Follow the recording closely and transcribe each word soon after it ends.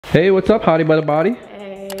Hey, what's up, Hottie by the Body?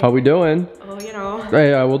 Hey. How we doing? Oh, you know.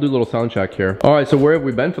 Hey, we'll do a little sound check here. All right, so where have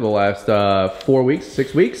we been for the last 4 weeks,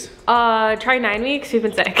 6 weeks? Try 9 weeks, we've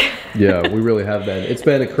been sick. Yeah, we really have been. It's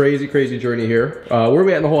been a crazy, crazy journey here. Where are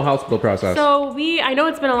we at in the whole house build process? So I know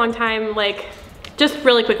it's been a long time, like, just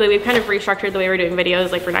really quickly, we've kind of restructured the way we're doing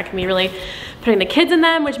videos. Like, we're not gonna be really putting the kids in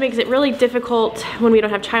them, which makes it really difficult when we don't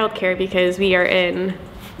have childcare because we are in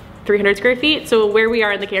 300 square feet, so where we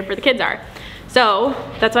are in the camper, the kids are. So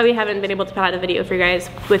that's why we haven't been able to put out a video for you guys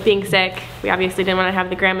with being sick. We obviously didn't want to have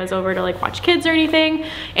the grandmas over to like watch kids or anything.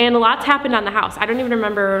 And a lot's happened on the house. I don't even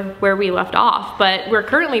remember where we left off, but we're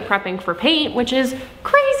currently prepping for paint, which is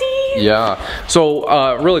crazy. Yeah,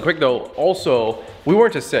 so really quick though, also, we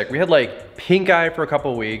weren't just sick. We had like pink eye for a couple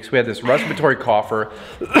of weeks. We had this respiratory cougher.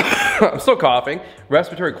 I'm still coughing.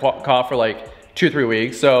 Respiratory cough for like 2 or 3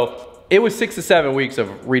 weeks. So it was 6 to 7 weeks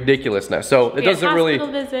of ridiculousness. So it doesn't really.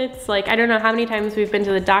 Hospital visits, like I don't know how many times we've been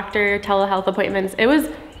to the doctor, telehealth appointments. It was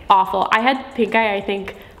awful. I had pink eye, I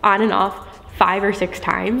think, on and off 5 or 6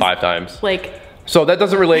 times. 5 times. Like. So that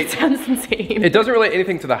doesn't relate. That sounds insane. It doesn't relate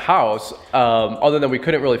anything to the house, other than we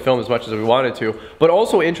couldn't really film as much as we wanted to. But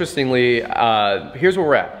also interestingly, here's where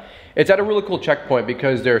we're at. It's at a really cool checkpoint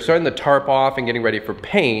because they're starting the tarp off and getting ready for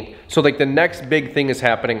paint. So like the next big thing is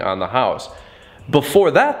happening on the house. Before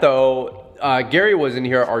that though, Gary was in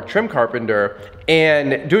here, our trim carpenter,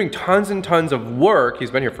 and doing tons and tons of work. He's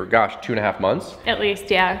been here for, gosh, 2.5 months. At least,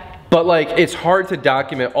 yeah. But like, it's hard to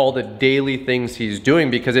document all the daily things he's doing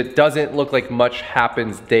because it doesn't look like much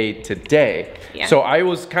happens day to day. Yeah. So I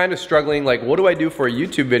was kind of struggling, like, what do I do for a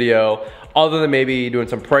YouTube video other than maybe doing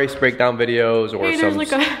some price breakdown videos or some like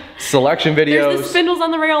selection videos. There's the spindles on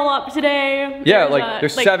the rail up today. Yeah,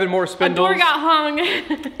 there's 7 more spindles. A door got hung.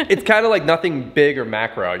 It's kind of like nothing big or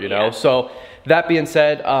macro, you know? Yeah. So that being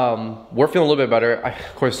said, we're feeling a little bit better.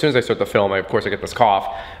 Of course, as soon as I start the film, of course I get this cough.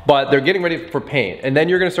 But they're getting ready for paint. And then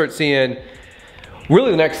you're gonna start seeing,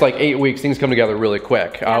 really the next like 8 weeks, things come together really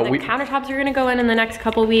quick. Yeah, the countertops are gonna go in the next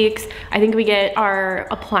couple weeks. I think we get our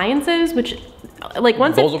appliances, which like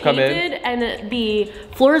once those it's painted and the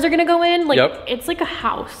floors are gonna go in, like it's like a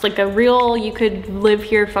house, like a real, you could live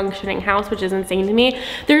here functioning house, which is insane to me.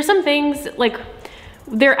 There's some things like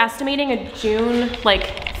they're estimating a June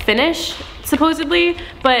like finish supposedly,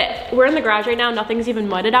 but we're in the garage right now, nothing's even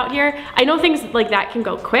mudded out here. I know things like that can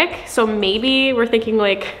go quick, so maybe we're thinking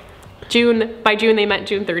like June, by June they meant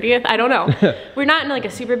June 30th, I don't know. We're not in like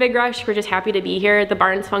a super big rush, we're just happy to be here. The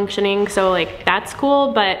barn's functioning, so like that's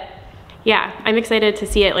cool, but yeah, I'm excited to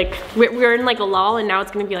see it. Like we're in like a lull and now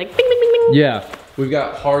it's gonna be like bing, bing, bing, bing. Yeah, we've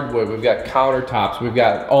got hardwood, we've got countertops, we've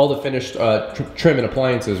got all the finished trim and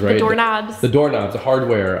appliances, right? The doorknobs. The doorknobs, the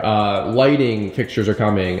hardware, lighting fixtures are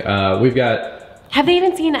coming. We've got. Have they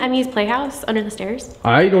even seen Emmy's Playhouse under the stairs?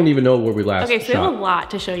 I don't even know where we last Okay, so we have a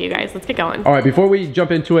lot to show you guys. Let's get going. All right, before we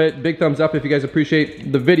jump into it, big thumbs up if you guys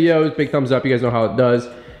appreciate the videos. Big thumbs up, you guys know how it does.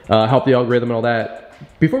 Help the algorithm and all that.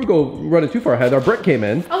 Before we go running too far ahead, our brick came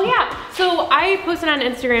in. Oh yeah, so I posted on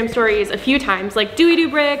Instagram stories a few times, like, do we do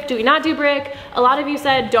brick, do we not do brick? A lot of you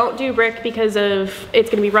said don't do brick because of it's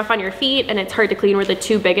gonna be rough on your feet and it's hard to clean were the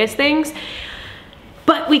 2 biggest things.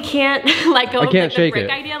 But we can't let go of like, the brick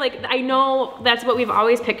idea. Like, I know that's what we've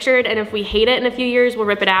always pictured, and if we hate it in a few years, we'll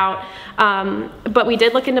rip it out. But we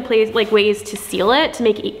did look into ways to seal it, to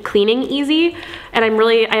make cleaning easy, and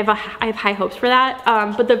I have high hopes for that.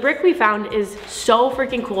 But the brick we found is so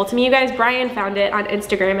freaking cool to me, you guys. Brian found it on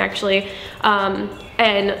Instagram, actually,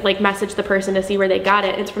 and like messaged the person to see where they got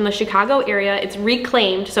it. It's from the Chicago area. It's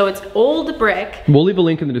reclaimed, so it's old brick. We'll leave a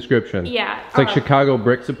link in the description. Yeah. It's like Chicago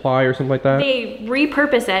Brick Supply or something like that. They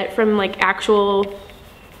repurpose it from like actual,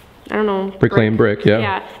 I don't know. Reclaimed brick, yeah.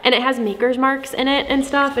 Yeah, and it has maker's marks in it and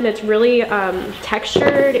stuff, and it's really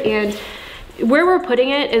textured, and where we're putting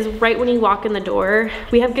it is right when you walk in the door.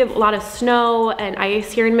 We have a lot of snow and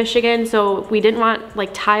ice here in Michigan, so we didn't want like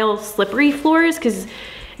tile slippery floors because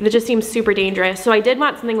that just seems super dangerous. So I did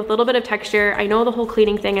want something with a little bit of texture. I know the whole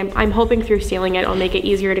cleaning thing, I'm hoping through sealing it, it'll make it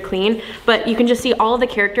easier to clean, but you can just see all of the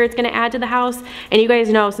character it's gonna add to the house. And you guys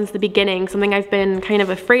know since the beginning, something I've been kind of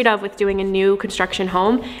afraid of with doing a new construction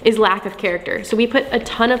home is lack of character. So we put a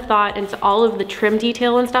ton of thought into all of the trim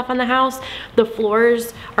detail and stuff on the house. The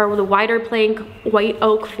floors are the wider plank, white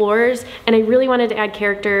oak floors, and I really wanted to add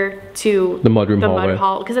character to the mudroom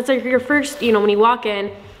hall, because it's like your first, you know, when you walk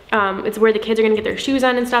in, it's where the kids are gonna get their shoes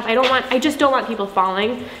on and stuff. I just don't want people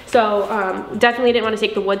falling. So definitely didn't want to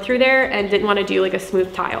take the wood through there and didn't want to do like a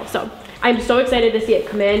smooth tile. So I'm so excited to see it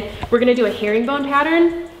come in. We're gonna do a herringbone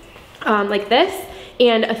pattern like this.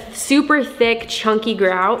 and a super thick, chunky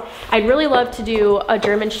grout. I'd really love to do a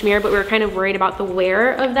German schmear, but we were kind of worried about the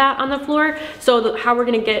wear of that on the floor. So how we're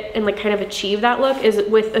gonna get and like kind of achieve that look is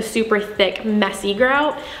with a super thick, messy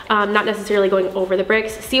grout, not necessarily going over the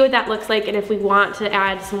bricks. See what that looks like, and if we want to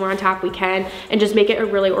add some more on top, we can, and just make it a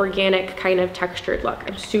really organic kind of textured look.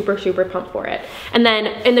 I'm super, super pumped for it. And then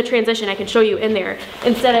in the transition, I can show you in there,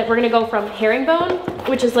 instead of, we're gonna go from herringbone,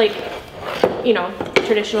 which is like, you know,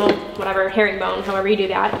 traditional, whatever, herringbone, however you do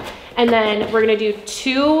that. And then we're gonna do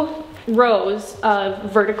 2 rows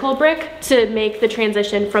of vertical brick to make the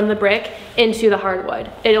transition from the brick into the hardwood.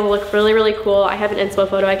 It'll look really, really cool. I have an inspo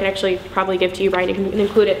photo I can actually probably give to you, Brian. You can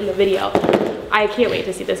include it in the video. I can't wait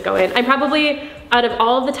to see this go in. I'm probably, out of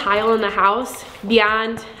all of the tile in the house,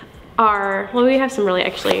 beyond our, well, we have some really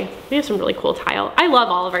cool tile. I love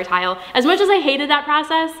all of our tile. As much as I hated that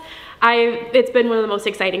process, it's been one of the most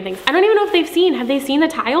exciting things. I don't even know if have they seen the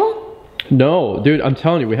tile? No, dude, I'm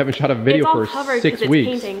telling you, we haven't shot a video for 6 weeks.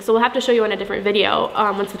 It's painting, so we'll have to show you in a different video.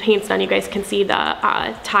 Once the paint's done, you guys can see the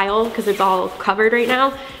tile, because it's all covered right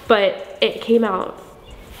now, but it came out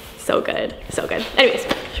so good, so good. Anyways,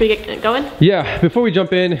 should we get going? Yeah, before we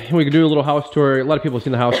jump in, we can do a little house tour. A lot of people have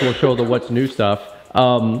seen the house, so we'll show the what's new stuff.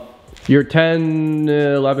 You're 10,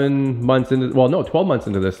 11 months into, well, no, 12 months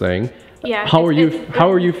into this thing. Yeah. How are you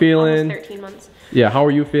feeling? Almost 13 months. Yeah, how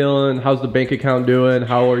are you feeling? How's the bank account doing?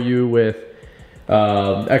 How are you with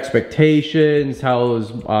expectations?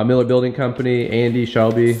 How's Miller Building Company, Andy,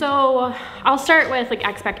 Shelby? So I'll start with like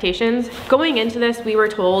expectations. Going into this, we were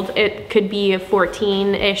told it could be a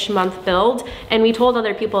 14-ish month build, and we told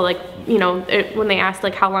other people, like, you know, when they asked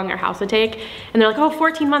like how long their house would take, and they're like, oh,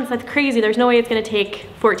 14 months, that's crazy. There's no way it's gonna take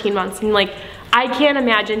 14 months. And like, I can't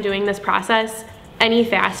imagine doing this process any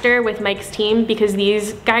faster with Mike's team, because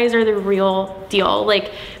these guys are the real deal.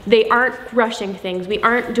 Like, they aren't rushing things. We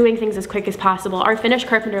aren't doing things as quick as possible. Our finish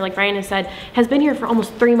carpenter, like Ryan has said, has been here for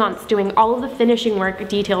almost 3 months doing all of the finishing work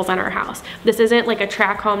details on our house. This isn't like a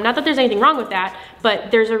track home. Not that there's anything wrong with that,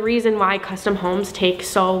 but there's a reason why custom homes take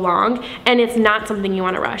so long, and it's not something you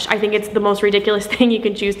want to rush. I think it's the most ridiculous thing you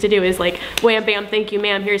can choose to do is like, wham, bam, thank you,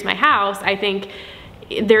 ma'am, here's my house. I think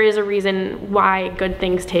there is a reason why good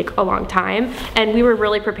things take a long time, and we were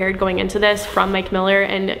really prepared going into this from Mike Miller,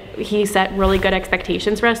 and he set really good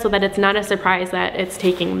expectations for us so that it's not a surprise that it's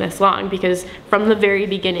taking this long, because from the very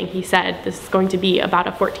beginning he said this is going to be about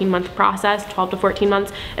a 14-month process, 12 to 14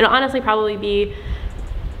 months. It'll honestly probably be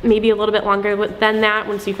maybe a little bit longer than that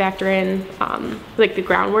once you factor in like the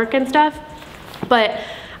groundwork and stuff, but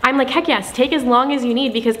I'm like, heck yes, take as long as you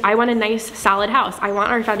need, because I want a nice solid house. I want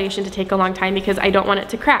our foundation to take a long time because I don't want it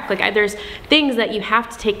to crack. Like, there's things that you have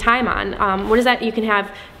to take time on. What is that? You can have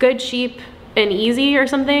good, cheap, and easy or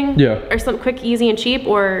something? Yeah. Or some quick, easy, and cheap,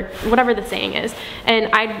 or whatever the saying is.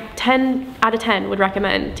 And 10 out of 10 would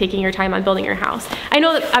recommend taking your time on building your house. I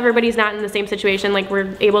know that everybody's not in the same situation. Like,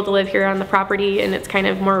 we're able to live here on the property and it's kind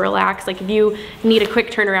of more relaxed. Like, if you need a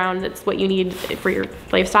quick turnaround, that's what you need for your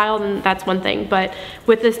lifestyle, then that's one thing. But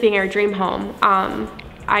with this being our dream home,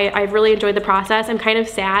 I've really enjoyed the process. I'm kind of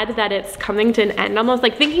sad that it's coming to an end almost.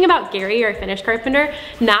 Like, thinking about Gary, our finish carpenter,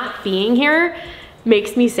 not being here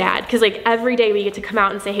makes me sad, because like every day we get to come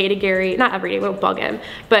out and say hey to Gary. Not every day, we won't bug him,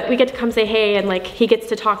 but we get to come say hey, and like he gets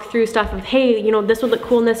to talk through stuff of, hey, you know, this would look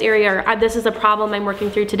cool in this area, or this is a problem I'm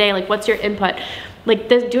working through today, like what's your input. Like,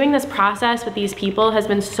 doing this process with these people has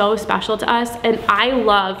been so special to us, and I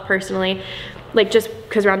love personally, like, just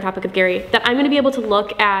because we're on the topic of Gary, that I'm gonna be able to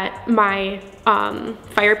look at my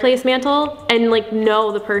fireplace mantle and like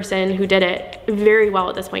know the person who did it very well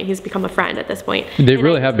at this point. He's become a friend at this point. They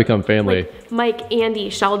really have become family. Like Mike,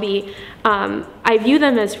 Andy, Shelby, I view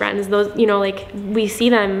them as friends. Those, you know, like we see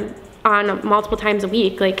them on multiple times a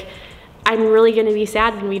week. Like, I'm really gonna be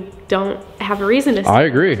sad when we don't have a reason to see I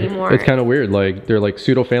agree. them anymore. It's kind of weird. Like, they're like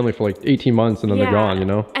pseudo family for like 18 months and then they're gone, you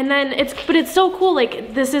know? And then but it's so cool.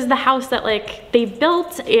 Like, this is the house that like they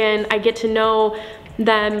built, and I get to know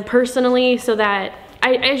them personally, so that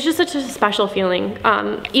it's just such a special feeling.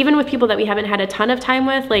 Even with people that we haven't had a ton of time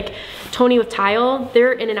with, like Tony with tile,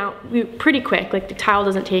 they're in and out pretty quick. Like, the tile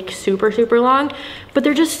doesn't take super, super long, but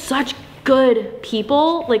they're just such good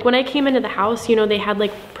people. Like, when I came into the house, you know, they had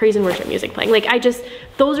like praise and worship music playing. Like,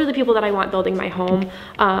 those are the people that I want building my home.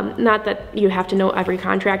 Not that you have to know every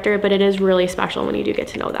contractor, but it is really special when you do get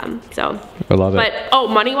to know them. So I love it. But oh,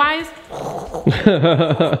 money wise,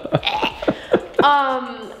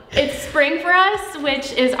 it's spring for us,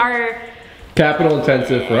 which is our capital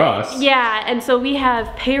intensive for us. Yeah, and so we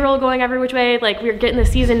have payroll going every which way. Like, we're getting the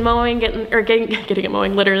season mowing, getting it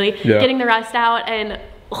mowing, literally, getting the rust out, and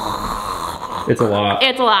it's a lot.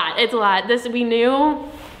 It's a lot. It's a lot. We knew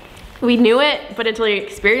We knew it, but until you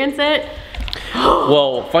experience it.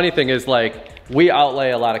 Well, funny thing is, like, we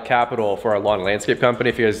outlay a lot of capital for our lawn and landscape company.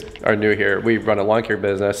 If you guys are new here, we run a lawn care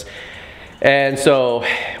business. And so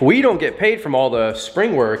we don't get paid from all the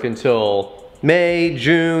spring work until May,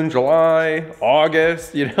 June, July,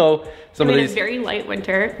 August, you know. Some of these, a very light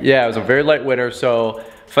winter. Yeah, it was a very light winter. So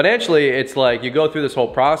financially, it's like you go through this whole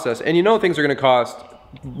process and you know things are gonna cost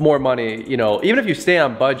more money, you know, even if you stay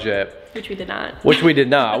on budget. Which we did not. Which we did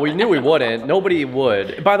not. We knew we wouldn't. Nobody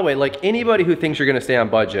would. By the way, like anybody who thinks you're gonna stay on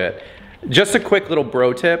budget, just a quick little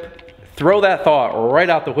bro tip, throw that thought right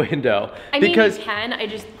out the window. I mean, you can, I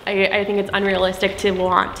think it's unrealistic to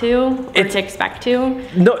want to, or to expect to.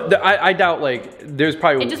 No, I doubt, like, there's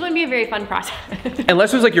probably... It just wouldn't be a very fun process.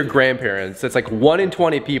 Unless there's like your grandparents, it's like 1 in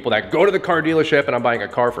 20 people that go to the car dealership and I'm buying a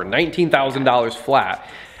car for $19,000 flat.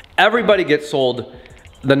 Everybody gets sold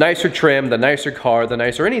the nicer trim, the nicer car, the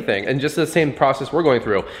nicer anything. And just the same process we're going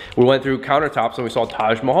through. We went through Countertops and we saw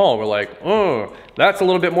Taj Mahal. We're like, oh, that's a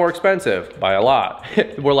little bit more expensive by a lot.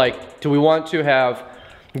 We're like, do we want to have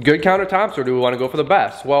good countertops or do we want to go for the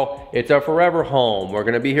best? Well, it's our forever home. We're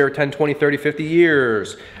gonna be here 10, 20, 30, 50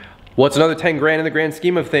 years. What's another 10 grand in the grand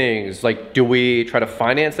scheme of things? Like, do we try to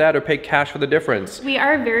finance that or pay cash for the difference? We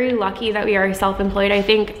are very lucky that we are self-employed. I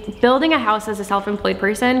think building a house as a self-employed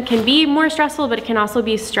person can be more stressful, but it can also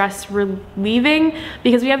be stress relieving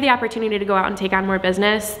because we have the opportunity to go out and take on more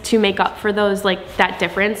business to make up for those, like, that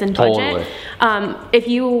difference in budget. Totally. If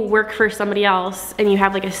you work for somebody else and you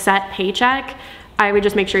have like a set paycheck, I would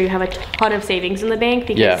just make sure you have a ton of savings in the bank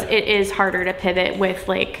because it is harder to pivot with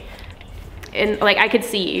like, and like I could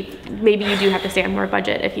see maybe you do have to stay on more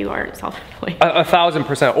budget if you aren't self-employed.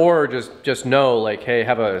 1000%, or just know, like, hey,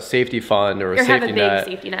 have a safety fund or a safety net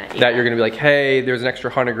that you're gonna be like, hey, there's an extra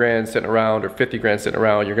 100 grand sitting around or 50 grand sitting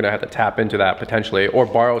around. You're gonna have to tap into that potentially, or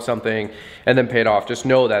borrow something and then pay it off. Just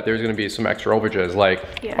know that there's gonna be some extra overages. Like,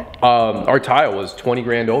 our tile was 20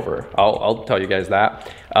 grand over. I'll tell you guys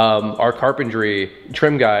that. Our carpentry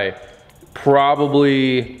trim guy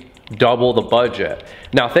probably double the budget.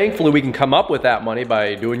 Now, thankfully, we can come up with that money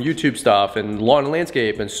by doing YouTube stuff and lawn and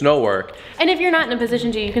landscape and snow work. And if you're not in a position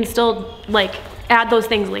to, you can still like add those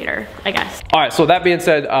things later, I guess. All right, so that being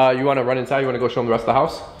said, you wanna run inside? You wanna go show them the rest of the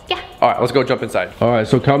house? Yeah. All right, let's go jump inside. All right,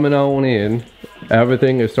 so coming on in,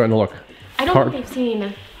 everything is starting to look. I don't think they've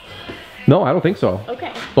seen. No, I don't think so.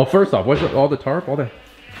 Okay. Well, first off, what's all the tarp, all the?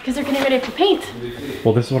 Because they're getting ready for paint.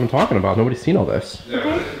 Well, this is what I'm talking about. Nobody's seen all this.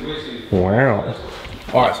 Okay. Wow.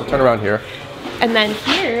 All right, so turn around here. And then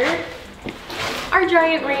here, our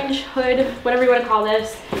giant range hood, whatever you want to call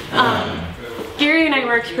this. Gary and I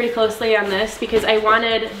worked pretty closely on this because I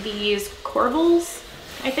wanted these corbels,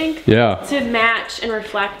 I think, to match and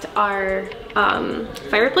reflect our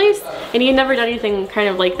fireplace. And he had never done anything kind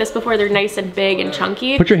of like this before. They're nice and big and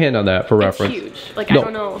chunky. Put your hand on that for reference. It's huge. Like, no, I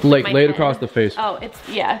don't know. Like, lay it across the face. Oh,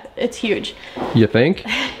 it's huge. You think?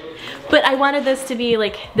 But I wanted this to be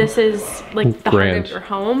like, this is like the heart of your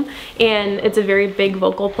home, and it's a very big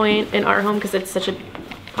vocal point in our home because it's such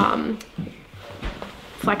a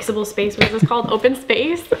flexible space. What is this called? Open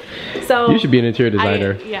space. So you should be an interior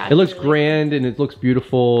designer. It looks grand and it looks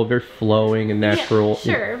beautiful, very flowing and natural.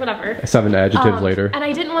 Yeah, sure, whatever. 7 adjectives later. And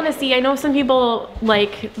I didn't want to see, I know some people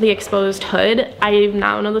like the exposed hood. I'm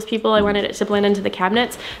not one of those people. I wanted it to blend into the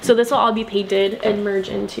cabinets. So this will all be painted and merge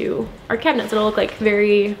into our cabinets. It'll look like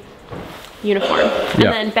very uniform. And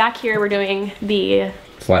then back here we're doing the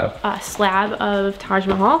slab of Taj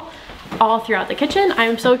Mahal all throughout the kitchen.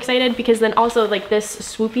 I'm so excited because then also like this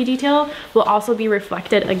swoopy detail will also be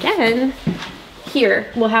reflected again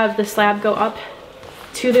here. We'll have the slab go up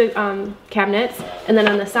to the cabinets, and then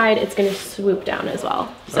on the side it's going to swoop down as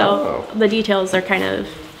well. So the details are kind of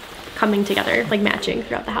coming together, like matching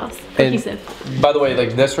throughout the house. Cohesive. And by the way,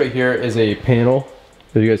 like this right here is a panel,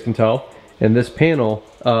 as you guys can tell. And this panel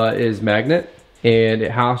is magnet, and it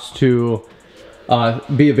has to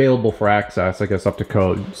be available for access, I guess, up to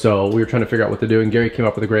code. So we were trying to figure out what to do, and Gary came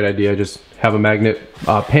up with a great idea: just have a magnet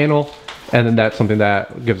panel, and then that's something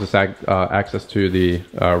that gives us access to the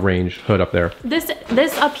range hood up there. This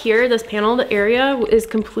up here, this paneled area, is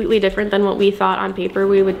completely different than what we thought on paper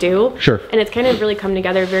we would do. Sure. And it's kind of really come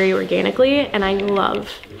together very organically, and I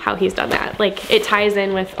love how he's done that. Like, it ties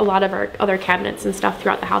in with a lot of our other cabinets and stuff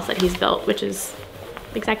throughout the house that he's built, which is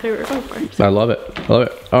exactly what we're going for. So. I love it. I love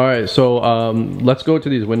it. All right, so let's go to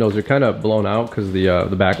these windows. They're kind of blown out because the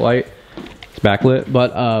backlight, it's backlit,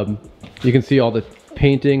 but you can see all the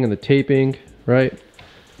painting and the taping, right?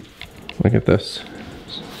 Look at this.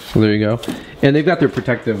 So there you go. And they've got their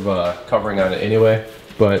protective covering on it anyway,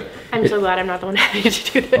 but I'm so glad I'm not the one having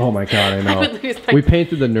to do this. Oh my god, I know. I would lose my we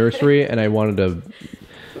painted the nursery and I wanted to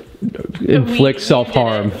inflict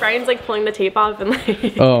self-harm. Brian's like pulling the tape off and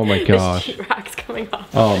like oh my gosh, the sheetrock's coming off.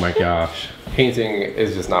 Oh my gosh. Painting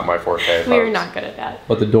is just not my forte. We are not good at that.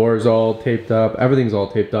 But the door's all taped up. Everything's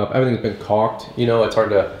all taped up. Everything's been caulked. You know, it's hard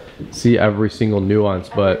to see every single nuance,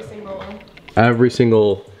 but every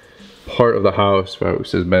single part of the house,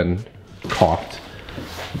 folks, has been caulked.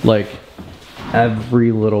 Like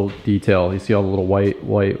every little detail. You see all the little white.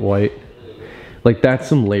 Like that's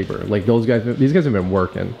some labor. Like these guys have been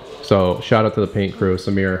working. So shout out to the paint crew,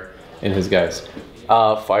 Samir and his guys.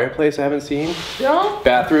 Fireplace I haven't seen. No.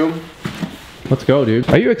 Bathroom. Let's go, dude.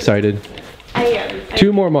 Are you excited? I am.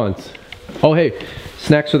 2 more months. Oh, hey,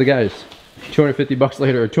 snacks for the guys. 250 bucks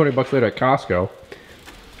later, or 200 bucks later at Costco.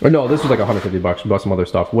 Or no, this was like 150 bucks. We bought some other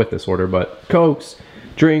stuff with this order, but Cokes,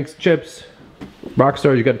 drinks, chips,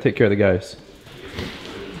 Rockstars, you got to take care of the guys.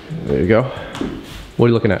 There you go. What are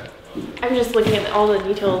you looking at? I'm just looking at all the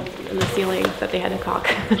detail in the ceiling that they had to caulk.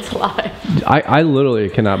 That's a lot. I literally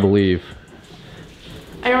cannot believe.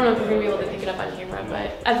 I don't know if we're gonna be able to pick it up on camera,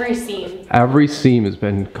 but every seam. Every seam has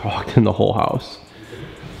been caulked in the whole house.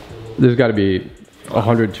 There's got to be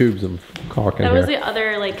 100 tubes of caulk in here. That was the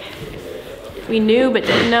other, like, we knew but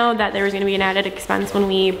didn't know that there was gonna be an added expense when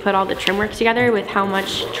we put all the trim work together with how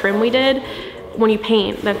much trim we did. When you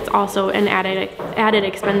paint, that's also an added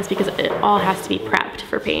expense because it all has to be prepped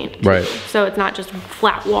for paint. Right. So it's not just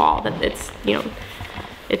flat wall, that it's, you know,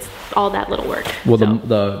 it's all that little work. Well, so.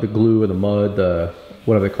 the glue and the mud,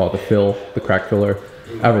 what do they call it? The fill, the crack filler,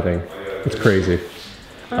 everything. It's crazy.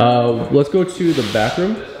 Let's go to the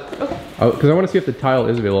bathroom. Okay. Because I want to see if the tile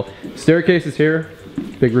is available. Staircase is here.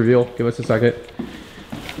 Big reveal. Give us a second.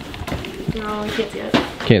 No, you can't see it.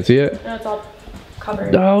 Can't see it? No, it's all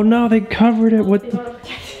covered. Oh no, they covered it with. They want to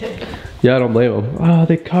protect it. Yeah, I don't blame them. Oh,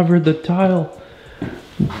 they covered the tile.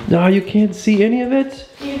 No, you can't see any of it.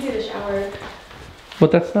 You can see the shower.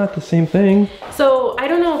 But that's not the same thing. So I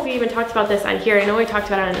don't know if we even talked about this on here. I know we talked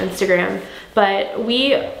about it on Instagram, but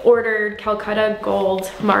we ordered Calcutta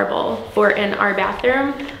gold marble in our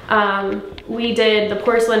bathroom. We did the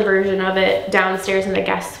porcelain version of it downstairs in the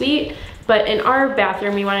guest suite. But in our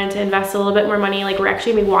bathroom, we wanted to invest a little bit more money. Like, we're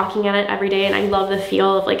actually gonna be walking in it every day, and I love the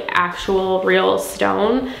feel of like actual real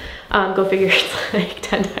stone. Go figure, it's like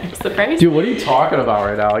 10 times the price. Dude, what are you talking about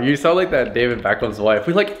right now? You sound like that David Beckham's wife.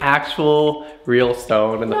 We like actual real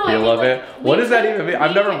stone and the feel of it. What does that even mean?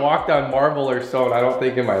 I've never walked on marble or stone, I don't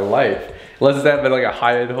think, in my life. Unless it's been like a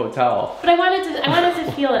high-end hotel. But I wanted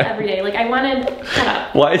to feel it every day. Like I wanted, shut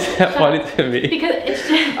up. Why is that funny to me? Because it's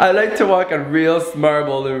just. I like to walk on real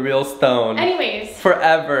marble and real stone. Anyways.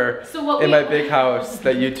 Forever. So in my big house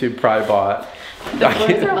that YouTube probably bought. The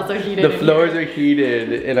floors are also heated. The floors are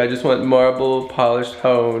heated, and I just want marble, polished,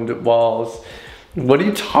 honed walls. What are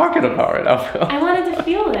you talking about right now, bro? I wanted to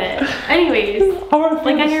feel it. Anyways, like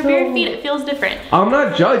on your bare feet, it feels different. I'm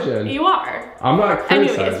not judging. You are. I'm not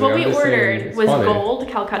criticizing. Anyways, what we ordered was gold,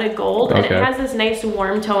 Calcutta gold, and it has this nice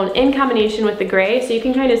warm tone in combination with the gray, so you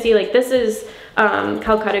can kind of see like this is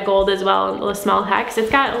Calcutta gold as well, the small hex.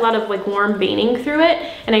 It's got a lot of like warm veining through it,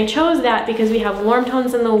 and I chose that because we have warm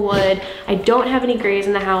tones in the wood. I don't have any grays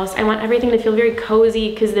in the house. I want everything to feel very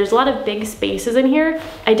cozy because there's a lot of big spaces in here.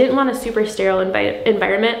 I didn't want a super sterile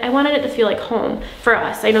environment. I wanted it to feel like home for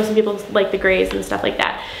us. I know some people like the grays and stuff like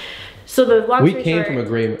that. So the long story short, we came from a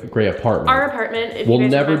gray apartment. Our apartment, if we'll you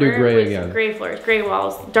guys never remember, do gray again. Gray floors, gray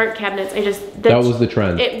walls, dark cabinets. That was the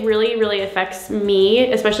trend. It really, really affects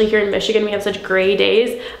me, especially here in Michigan. We have such gray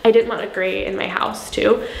days. I didn't want a gray in my house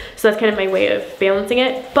too. So that's kind of my way of balancing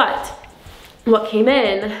it. But what came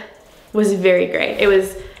in was very gray. It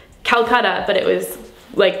was Calcutta, but it was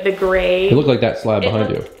like the gray. It looked like that slab behind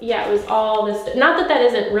you. Yeah, it was all this. Not that that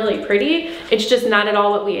isn't really pretty. It's just not at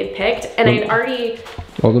all what we had picked. And I'd already.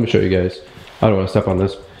 Well, let me show you guys. I don't want to step on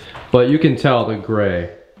this, but you can tell the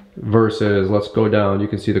gray versus, let's go down, you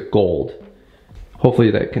can see the gold.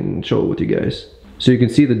 Hopefully that can show it with you guys. So you can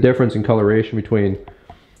see the difference in coloration between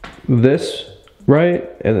this, right,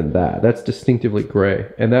 and then that. That's distinctively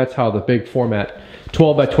gray. And that's how the big format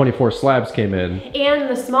 12 by 24 slabs came in. And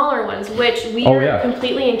the smaller ones, which we are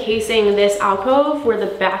completely encasing this alcove where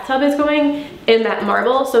the bathtub is going in that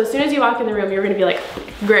marble. So as soon as you walk in the room, you're gonna be like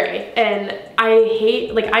gray. And I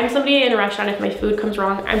hate, like, I'm somebody in a restaurant, if my food comes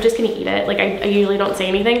wrong, I'm just gonna eat it. Like, I usually don't say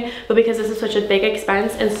anything, but because this is such a big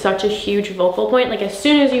expense and such a huge vocal point, like as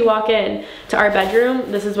soon as you walk in to our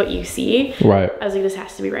bedroom, this is what you see. Right. I was like, this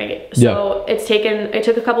has to be right. So it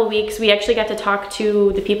took a couple weeks. We actually got to talk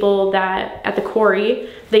to the people that at the quarry,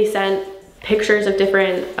 they sent pictures of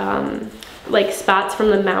different like spots from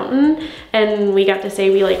the mountain, and we got to say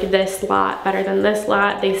we like this lot better than this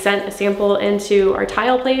lot. They sent a sample into our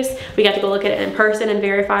tile place. We got to go look at it in person and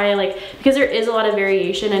verify, like, because there is a lot of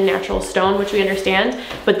variation in natural stone, which we understand,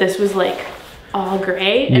 but this was like all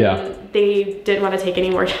gray, and they didn't want to take any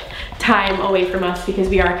more time away from us because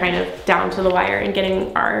we are kind of down to the wire and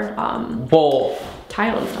getting our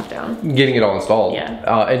tile and stuff down. Getting it all installed.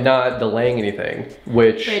 Yeah. And not delaying anything,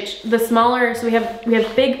 which the smaller, so we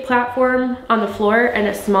have big platform on the floor and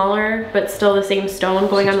a smaller, but still the same stone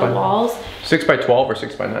going on the walls. 6 by 12 or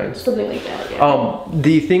 6 by 9? Something like that, yeah.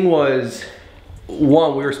 The thing was,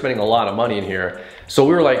 one, we were spending a lot of money in here. So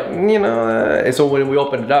we were like, you know, and so when we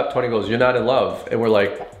opened it up, Tony goes, "You're not in love." And we're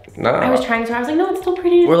like, "Nah." I was trying to, I was like, "No, it's still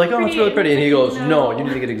pretty." We're like, "Oh, it's really pretty." And he goes, "No, you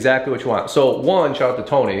need to get exactly what you want." So one, shout out to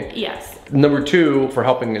Tony. Yes. Number two, for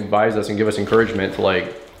helping advise us and give us encouragement to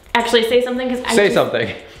like actually say something, because say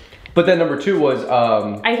something. But then number two was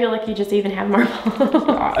I feel like you just even have marble.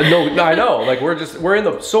 no, I know. Like we're in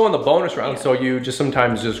the bonus round, so you just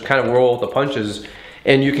sometimes just kind of roll with the punches,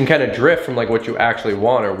 and you can kind of drift from like what you actually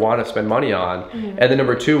want or want to spend money on. And then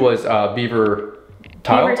number two was Beaver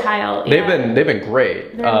Tile. Beaver Tile. They've been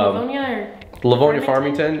great. They're in Livonia,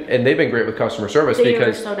 Farmington, and they've been great with customer service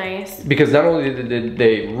because so nice. Because not only did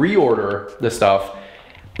they reorder the stuff,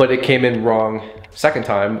 but it came in wrong second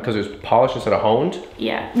time because it was polished instead of honed.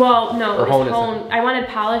 Yeah. Well, no, it was honed. I wanted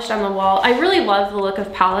polished on the wall. I really love the look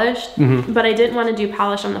of polished, but I didn't want to do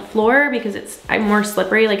polish on the floor because I'm more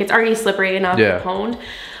slippery. Like it's already slippery enough honed.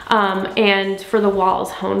 And for the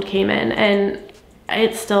walls, honed came in, and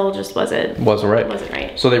it still just wasn't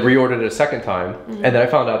right. So they reordered it a second time, and then I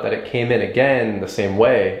found out that it came in again the same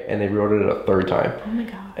way, and they reordered it a third time. Oh my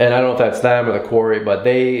god. And I don't know if that's them or the quarry, but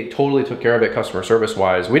they totally took care of it customer service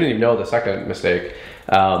wise. We didn't even know the second mistake.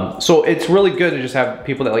 So it's really good to just have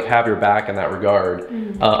people that like have your back in that regard.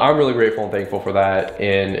 I'm really grateful and thankful for that,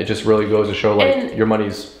 and it just really goes to show like your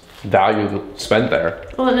money's value spent there.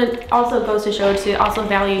 Well, and it also goes to show to also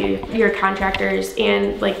value your contractors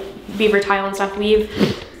and like Beaver Tile and stuff. We've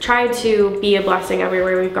tried to be a blessing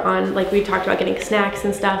everywhere we've gone. Like we talked about getting snacks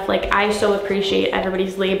and stuff. Like I so appreciate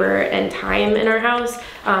everybody's labor and time in our house.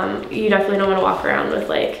 You definitely don't want to walk around with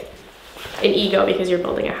like an ego because you're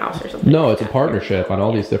building a house or something. No, it's a partnership on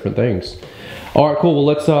all these different things. All right, cool. Well,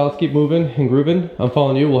 let's keep moving and grooving. I'm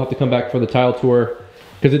following you. We'll have to come back for the tile tour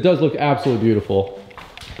because it does look absolutely beautiful.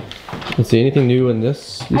 Let's see, anything new in these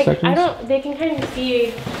sections? I don't. They can kind of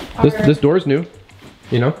see. This door's new.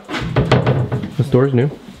 You know, this door's new.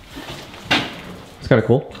 It's kind of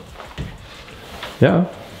cool. Yeah.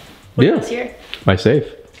 What's here? My safe.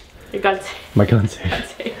 Your gun safe. My gun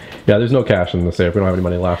safe. Yeah, there's no cash in the safe. We don't have any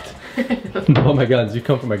money left. Oh, my guns. You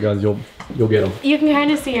come for my guns, you'll get them. You can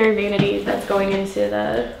kind of see our vanity that's going into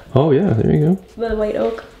the. Oh yeah, there you go. The white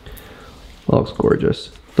oak. That looks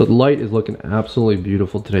gorgeous. The light is looking absolutely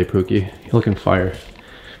beautiful today, Pookie. You're looking fire.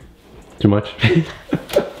 Too much?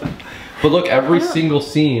 But look, every single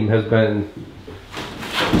seam has been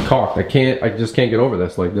caulked. I just can't get over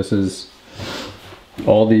this. Like this is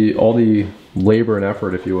all the labor and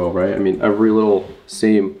effort, if you will, right? I mean, every little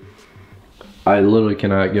seam, I literally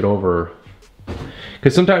cannot get over.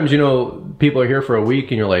 Because sometimes, you know, people are here for a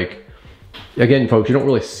week and you're like, again, folks, you don't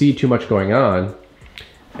really see too much going on.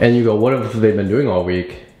 And you go, what have they been doing all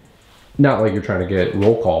week? Not like you're trying to get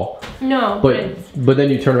roll call. No, but then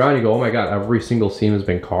you turn around and you go, oh my god, every single seam has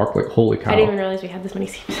been caulked. Like, holy cow. I didn't even realize we had this many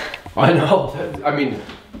seams. I know. I mean,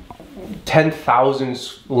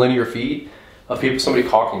 10,000 linear feet of somebody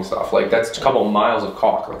caulking stuff. Like, that's a couple of miles of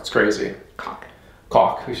caulk. Like, it's crazy.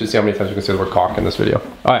 Caulk. We should see how many times we can say the word caulk in this video.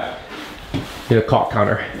 All right. Need a caulk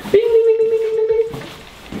counter. Bing, bing, bing, bing, bing, bing, bing.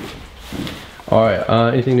 All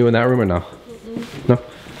right. Anything new in that room or no? No?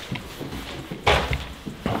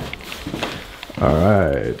 All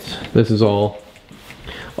right, this is all.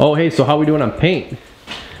 Oh, hey, so how are we doing on paint?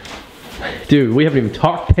 Dude, we haven't even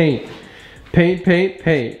talked paint.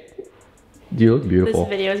 Paint. You look beautiful. This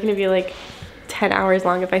video is gonna be like 10 hours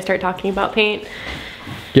long if I start talking about paint.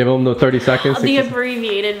 Give them the 30 seconds. The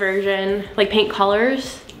abbreviated version, like paint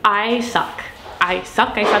colors, I suck. I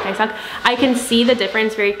can see the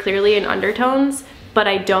difference very clearly in undertones, but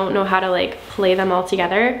I don't know how to like play them all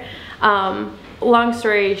together. Long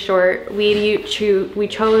story short, we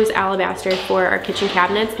chose alabaster for our kitchen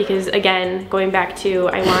cabinets because, again, going back to,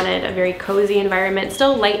 I wanted a very cozy environment,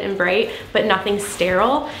 still light and bright, but nothing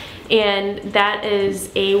sterile. And that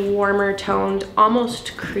is a warmer toned,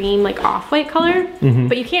 almost cream, like off-white color.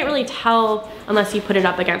 But you can't really tell unless you put it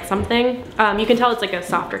up against something. You can tell it's like a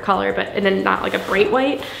softer color, and then not like a bright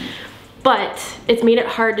white. but it's made it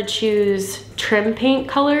hard to choose trim paint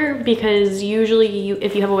color because usually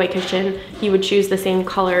if you have a white kitchen, you would choose the same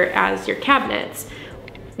color as your cabinets,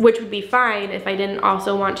 which would be fine if I didn't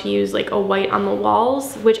also want to use like a white on the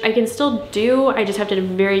walls, which I can still do. I just have to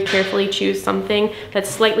very carefully choose something that's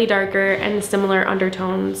slightly darker and similar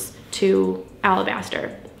undertones to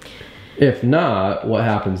alabaster. If not, what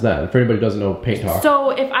happens then? For anybody who doesn't know paint talk.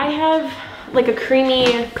 So if I have like a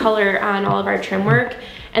creamy color on all of our trim work,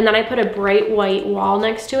 and then I put a bright white wall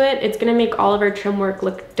next to it, it's gonna make all of our trim work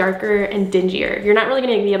look darker and dingier. You're not really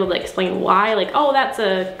gonna be able to explain why, like, oh, that's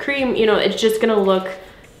a cream, you know, it's just gonna look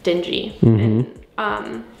dingy. And,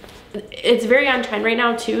 it's very on trend right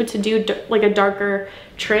now too to do like a darker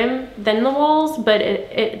trim than the walls, but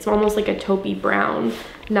it's almost like a taupey brown,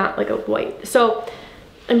 not like a white. So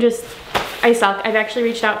I suck. I've actually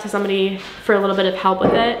reached out to somebody for a little bit of help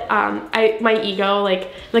with it. My ego, like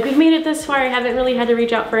we've made it this far. I haven't really had to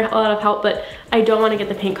reach out for a lot of help, but I don't want to get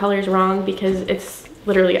the paint colors wrong because it's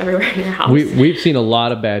literally everywhere in your house. We've seen a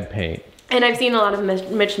lot of bad paint. And I've seen a lot of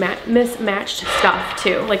mismatched stuff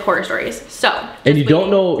too, like horror stories. So. And you don't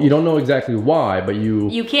know exactly why, but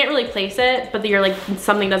you can't really place it, but you're like,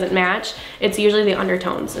 something doesn't match. It's usually the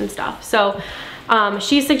undertones and stuff. So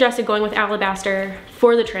she suggested going with alabaster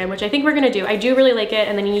for the trim, which I think we're gonna do. I do really like it,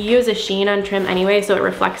 and then you use a sheen on trim anyway, so it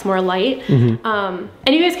reflects more light. And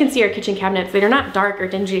you guys can see our kitchen cabinets. They're not dark or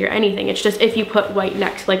dingy or anything. It's just if you put white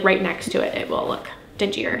right next to it, it will look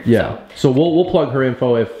dingier. Yeah. So we'll plug her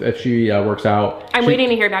info if she works out. I'm waiting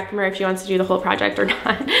to hear back from her if she wants to do the whole project or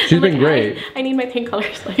not. She's been great. I need my paint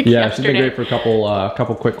colors like yesterday. She's been great for a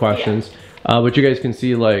couple quick questions. Yeah. But you guys can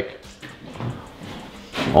see like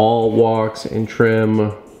all walks and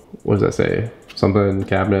trim. What does that say? Something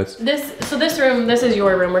cabinets. This room, this is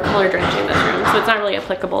your room. We're color drenching this room, so it's not really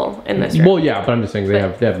applicable in this room. Well, yeah, but I'm just saying they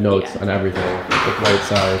have notes on everything. The white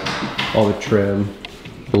side, all the trim,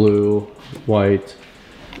 blue, white.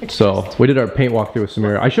 So we did our paint walkthrough with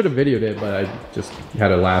Samira. I should have videoed it, but I just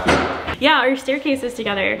had a lapse. Yeah, our staircase is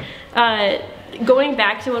together. Going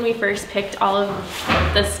back to when we first picked all of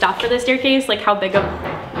the stuff for the staircase, like how big of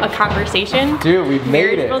a conversation. Dude, we've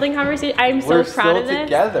made it. Building conversation. I'm so proud of this. We're still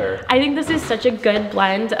together. I think this is such a good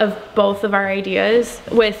blend of both of our ideas,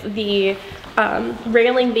 with the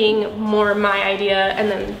railing being more my idea, and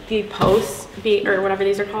then the posts being, or whatever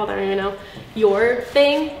these are called, I don't even know, your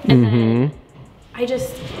thing. And then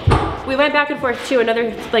we went back and forth too.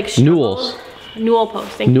 Another like Newells. Newell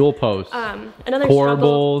posting. Newell posts. Another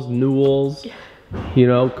corbels, Newells, you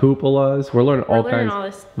know, cupolas. We're learning all kinds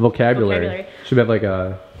of vocabulary. Should have like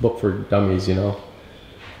a book for dummies, you know.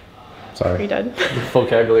 Sorry. Are you done?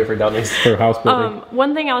 Vocabulary for dummies for house building.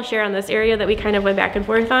 One thing I'll share on this area that we kind of went back and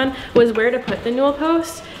forth on was where to put the Newell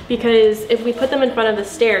posts, because if we put them in front of the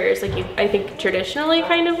stairs, like I think traditionally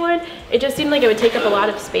kind of would, it just seemed like it would take up a lot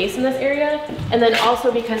of space in this area. And then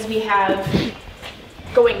also because we have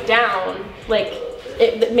going down, like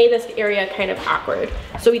it made this area kind of awkward.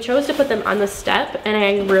 So we chose to put them on the step, and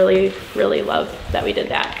I really, really love that we did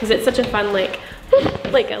that, because it's such a fun, like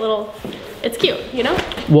a little, it's cute, you know?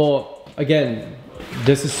 Well, again,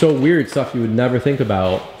 this is so weird stuff you would never think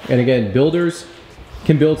about. And again, builders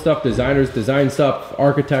can build stuff, designers design stuff,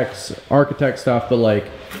 architects architect stuff, but like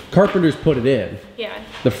carpenters put it in. Yeah.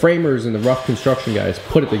 The framers and the rough construction guys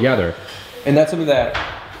put it together. And that's something that,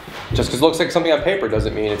 just because it looks like something on paper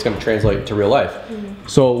doesn't mean it's going to translate to real life.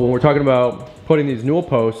 So when we're talking about putting these Newell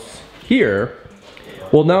posts here,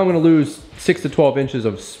 well, now I'm going to lose 6 to 12 inches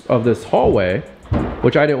of this hallway,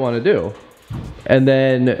 which I didn't want to do. And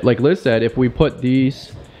then, like Liz said, if we put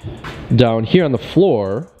these down here on the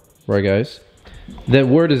floor, right guys, then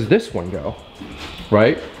where does this one go,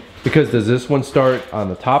 right? Because does this one start on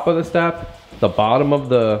the top of the step, the bottom of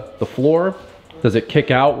the floor? Does it kick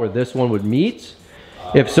out where this one would meet?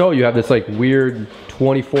 If so, you have this like weird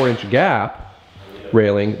 24-inch gap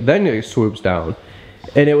railing, then it swoops down.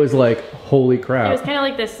 And it was like, holy crap. It was kind of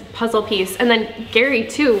like this puzzle piece. And then Gary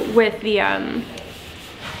too, with the,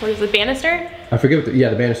 what is the banister? I forget what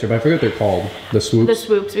the banister, but I forget what they're called. The swoops? The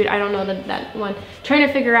swoops, I don't know that one. Trying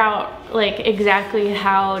to figure out like exactly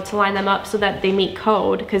how to line them up so that they meet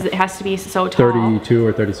code, because it has to be so tall. 32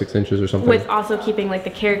 or 36 inches or something. With also keeping like the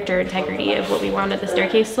character integrity of what we wanted the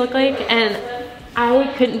staircase to look like. And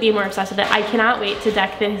I couldn't be more obsessed with it. I cannot wait to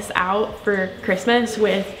deck this out for Christmas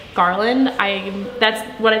with garland. That's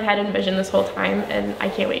what I've had envisioned this whole time, and I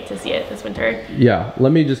can't wait to see it this winter. Yeah,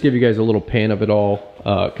 let me just give you guys a little pan of it all,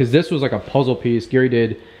 because this was like a puzzle piece. Gary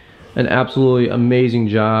did an absolutely amazing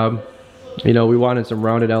job. You know, we wanted some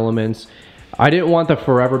rounded elements. I didn't want the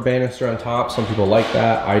forever banister on top. Some people like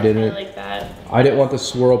that. I didn't. I like that. I didn't want the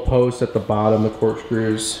swirl post at the bottom, the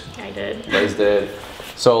corkscrews. I did. Liz did.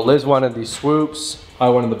 So Liz wanted these swoops. I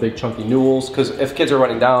wanted the big chunky newels, because if kids are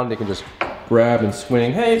running down, they can just grab and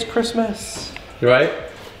swing. Hey, it's Christmas, right?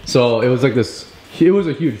 So it was like this, it was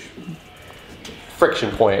a huge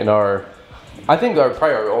friction point in our, I think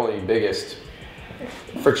probably our only biggest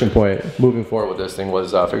friction point moving forward with this thing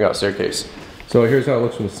was figuring out staircase. So here's how it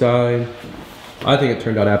looks from the side. I think it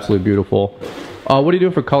turned out absolutely beautiful. What are you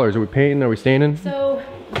doing for colors? Are we painting? Are we staining? So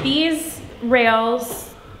these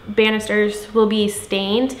rails, banisters will be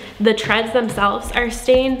stained. The treads themselves are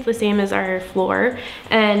stained, the same as our floor.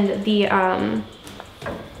 And the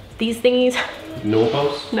these thingies. Newel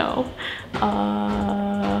posts? No.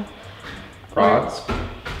 Rods?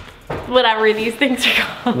 Whatever these things are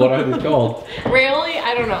called. What are these called? Really?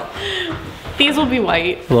 I don't know. These will be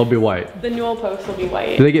white. They'll be white. The newel posts will be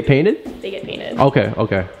white. Do they get painted? They get painted. Okay,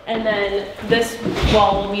 okay. And then this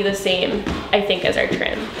wall will be the same, I think, as our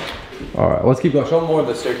trim. All right, let's keep going. Show them more of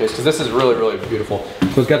the staircase, because this is really, really beautiful.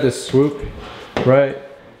 So it's got this swoop, right?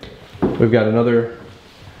 We've got another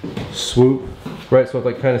swoop, right? So it's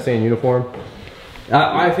like kind of staying uniform.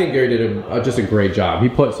 I think Gary did just a great job. He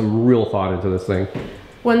put some real thought into this thing.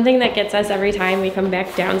 One thing that gets us every time we come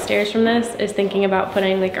back downstairs from this is thinking about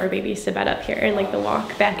putting like our babies to bed up here, and like the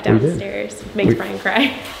walk back downstairs makes Brian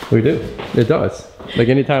cry. We do. It does. Like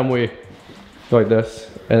anytime we go like this,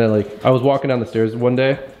 and then like I was walking down the stairs one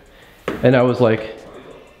day, and I was like,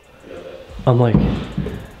 I'm like,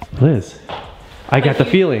 Liz, I got the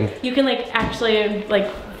feeling. You can like actually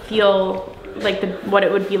like feel like what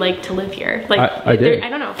it would be like to live here. Like I did. I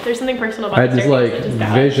don't know. There's something personal about I had this like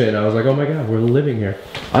vision. I was like, oh my god, we're living here.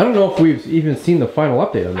 I don't know if we've even seen the final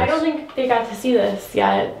update on this. I don't think they got to see this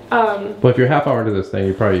yet. But if you're half hour into this thing,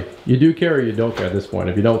 you do care or you don't care at this point.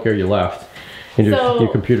 If you don't care, you left. And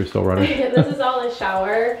your computer's still running. This is all a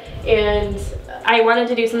shower, and I wanted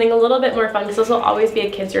to do something a little bit more fun because this will always be a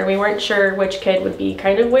kid's room. We weren't sure which kid would be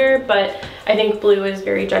kind of where, but I think blue is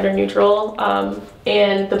very gender neutral.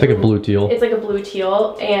 And it's like a blue teal. It's like a blue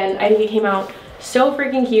teal, and I think it came out so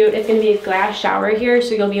freaking cute. It's gonna be a glass shower here,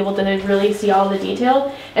 so you'll be able to really see all the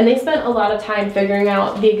detail. And they spent a lot of time figuring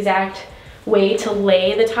out the exact way to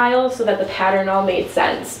lay the tiles so that the pattern all made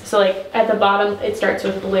sense. So like at the bottom it starts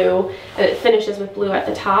with blue and it finishes with blue at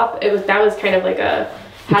the top. That was kind of like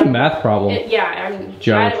it's a math problem. I'm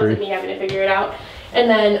glad it wasn't me having to figure it out. And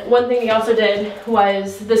then one thing we also did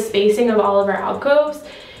was the spacing of all of our alcoves,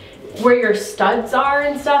 where your studs are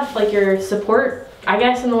and stuff, like your support, I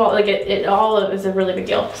guess, in the wall. Like it all is a really big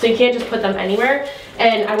deal. So you can't just put them anywhere.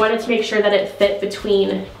 And I wanted to make sure that it fit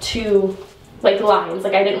between two like lines.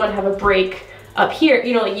 Like I didn't want to have a break up here,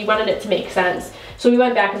 you know, like you wanted it to make sense. So we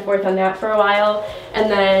went back and forth on that for a while,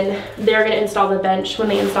 and then they're gonna install the bench. When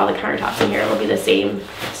they install the countertops in here, it'll be the same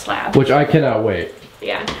slab. Which I cannot wait.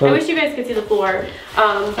 Yeah, I wish you guys could see the floor.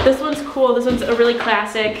 This one's cool. This one's a really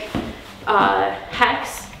classic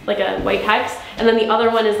hex, like a white hex. And then the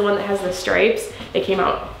other one is the one that has the stripes. It came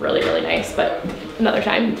out really, really nice, but another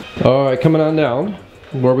time. All right, coming on down.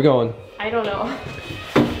 Where are we going? I don't know.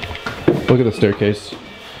 Look at the staircase.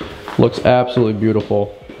 Looks absolutely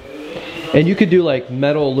beautiful. And you could do like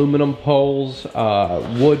metal aluminum poles,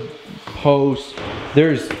 wood posts.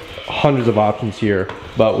 There's hundreds of options here,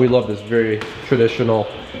 but we love this very traditional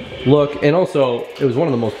look. And also, it was one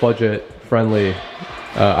of the most budget friendly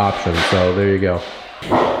options. So there you go.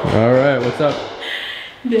 All right, what's up?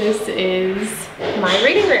 This is my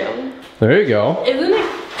reading room. There you go. Isn't it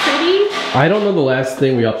pretty? I don't know the last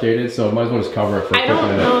thing we updated, so might as well just cover it for a quick minute. I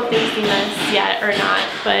don't know if they've seen this yet or not,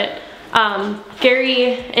 but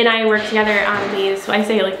Gary and I work together on these. So I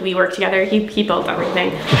say like we work together. He built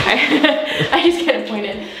everything. I just get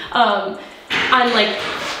appointed. On like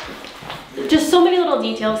just so many little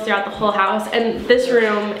details throughout the whole house. And this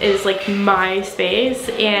room is like my space,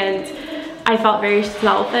 and I felt very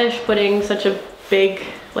selfish putting such a big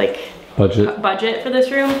like budget for this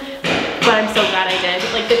room. But I'm so glad I did.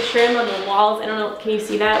 Like the trim on the walls, I don't know, can you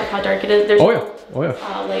see that, how dark it is? There's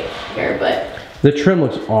light here, but the trim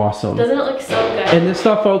looks awesome. Doesn't it look so good? And this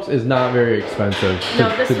stuff, folks, is not very expensive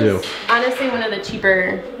to do. Honestly one of the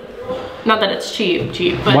cheaper, not that it's cheap,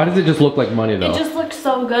 but why does it just look like money though? It just looks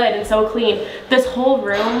so good and so clean. This whole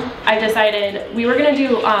room, I decided we were gonna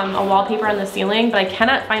do a wallpaper on the ceiling, but I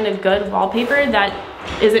cannot find a good wallpaper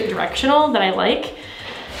that isn't directional that I like.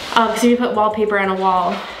 So you put wallpaper on a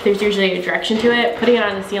wall, there's usually a direction to it. Putting it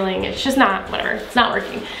on the ceiling, it's just not, whatever, it's not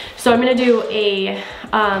working. So I'm gonna do a,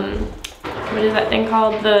 what is that thing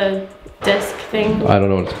called? The disc thing? I don't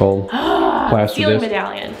know what it's called. Ceiling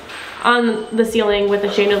medallion on the ceiling with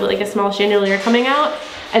a chandelier, like a small chandelier coming out.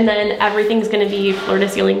 And then everything's gonna be floor to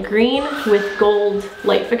ceiling green with gold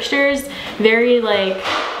light fixtures. Very like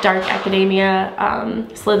dark academia,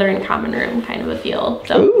 Slytherin common room kind of a feel.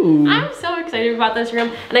 So ooh. I'm so excited about this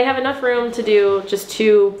room. And I have enough room to do just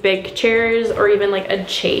 2 big chairs or even like a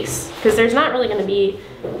chase. Because there's not really gonna be,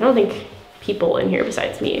 I don't think, people in here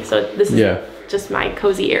besides me. So this is just my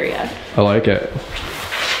cozy area. I like it.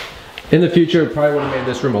 In the future, probably would have made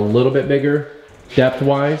this room a little bit bigger.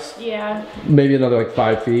 Depth-wise, yeah, maybe another like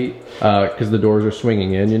 5 feet, because the doors are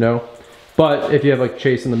swinging in, you know. But if you have like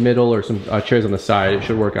chase in the middle or some chairs on the side, it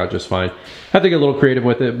should work out just fine. Have to get a little creative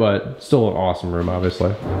with it, but still an awesome room,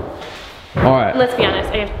 obviously. All right. Let's be honest,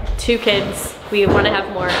 I have 2 kids. We want to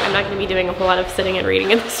have more. I'm not going to be doing a whole lot of sitting and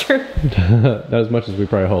reading in this room. Not as much as we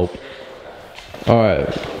probably hope. All right.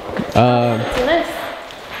 Let's do this.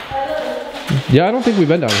 Yeah, I don't think we've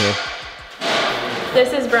been down here.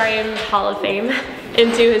 This is Brian's Hall of Fame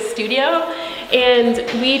into his studio, and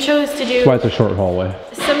we chose to do quite a short hallway.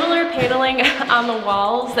 Similar paneling on the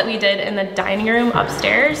walls that we did in the dining room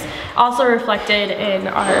upstairs, also reflected in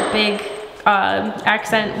our big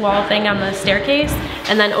accent wall thing on the staircase,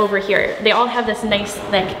 and then over here. They all have this nice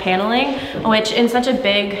thick paneling, which in such a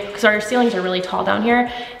big, because our ceilings are really tall down here,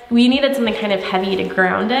 we needed something kind of heavy to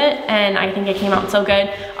ground it, and I think it came out so good.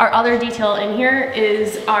 Our other detail in here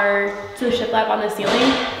is our shiplap on the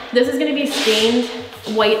ceiling. This is gonna be stained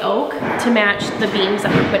white oak to match the beams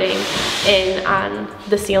that we're putting in on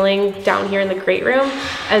the ceiling down here in the great room,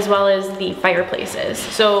 as well as the fireplaces.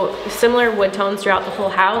 So similar wood tones throughout the whole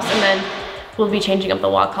house, and then we'll be changing up the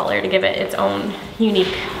wall color to give it its own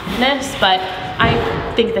uniqueness, but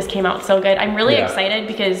I think this came out so good. I'm really excited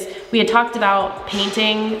because we had talked about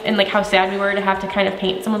painting and like how sad we were to have to kind of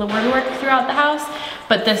paint some of the woodwork throughout the house,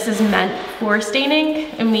 but this is meant for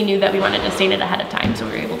staining, and we knew that we wanted to stain it ahead of time, so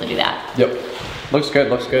we were able to do that. Yep, looks good,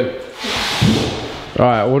 looks good. All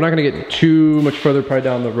right, we're not gonna get too much further probably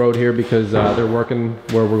down the road here because they're working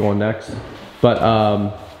where we're going next, but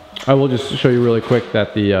I will just show you really quick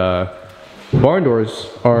that the barn doors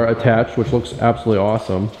are attached, which looks absolutely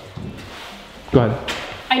awesome. Go ahead.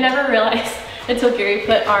 I never realized until Gary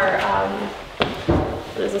put our,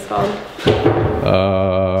 what is this called?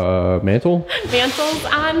 Mantle? Mantles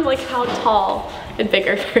on, like how tall and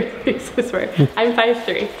bigger FIREPLACEs were. I'm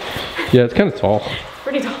 5'3". Yeah, it's kind of tall.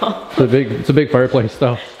 Pretty tall. It's a big fireplace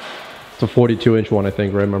though. It's a 42-inch one, I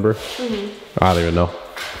think, right? Remember? Mm-hmm. I don't even know.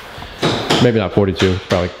 Maybe not 42, it's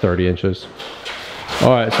probably like 30 inches.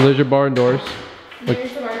 All right, so there's your barn doors.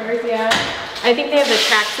 There's the barn doors, yeah. I think they have the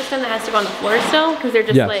track system that has to go on the floor still, because they're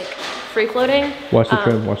just like free floating. Watch the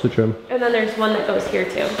trim, watch the trim. And then there's one that goes here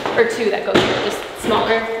too, or 2 that goes here, just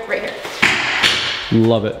smaller, right here.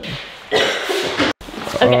 Love it.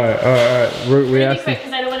 Okay. All right. We asked quick,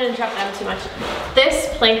 because I don't want to interrupt them too much.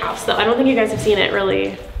 This playhouse, though, I don't think you guys have seen it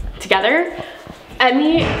really together.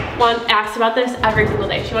 Emmy asked about this every single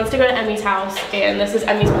day. She wants to go to Emmy's house, and this is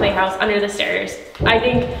Emmy's playhouse under the stairs. I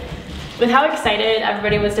think with how excited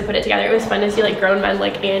everybody was to put it together, it was fun to see like grown men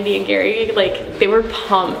like Andy and Gary, like they were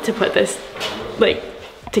pumped to put this like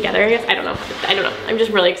together, I guess. I don't know. I'm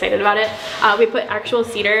just really excited about it. We put actual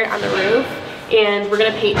cedar on the roof, and we're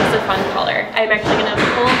gonna paint just a fun color. I'm actually gonna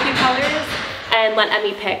pull a few colors and let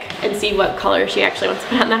Emmy pick and see what color she actually wants to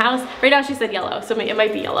put on the house. Right now she said yellow, so it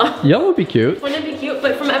might be yellow. Yellow would be cute. Wouldn't it be cute?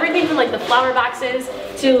 But from everything from like the flower boxes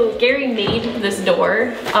to Gary made this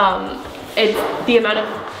door, it's the amount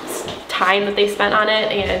of time that they spent on it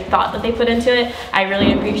and thought that they put into it, I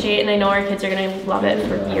really appreciate, and I know our kids are gonna love it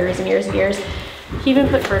for years and years and years. He even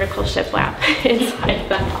put vertical shiplap inside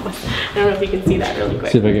that house. I don't know if you can see that really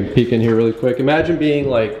quick. See if I can peek in here really quick. Imagine being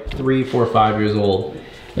like 3, 4, 5 years old,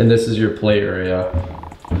 and this is your play area.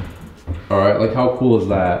 All right, like how cool is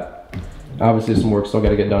that? Obviously some work still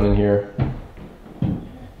gotta get done in here. A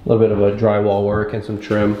little bit of a drywall work and some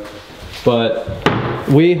trim. But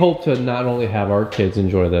we hope to not only have our kids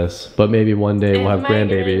enjoy this, but maybe one day we'll have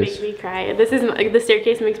grandbabies. It make me cry. This is the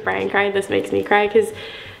staircase makes Brian cry. This makes me cry because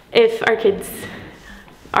if our kids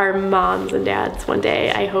are moms and dads one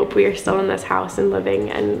day, I hope we are still in this house and living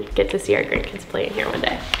and get to see our grandkids play in here one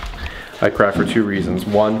day. I cry for 2 reasons.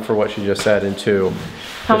 1, for what she just said, and 2,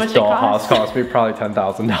 how much it costs? Cost me probably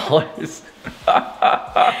 $10,000.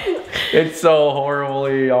 It's so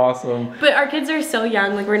horribly awesome. But our kids are so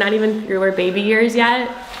young, like we're not even through our baby years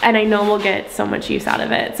yet, and I know we'll get so much use out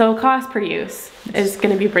of it. So cost per use is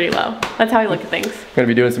gonna be pretty low. That's how I look at things. Gonna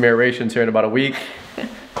be doing some aerations here in about a week. A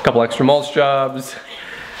couple extra mulch jobs.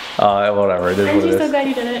 Whatever, it is what it is. Aren't you so glad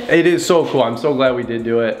you did it? It is so cool. I'm so glad we did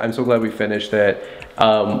do it. I'm so glad we finished it.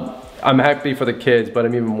 I'm happy for the kids, but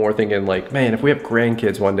I'm even more thinking like, man, if we have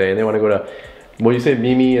grandkids one day and they want to go to what do you say,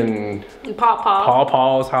 Mimi and Paw.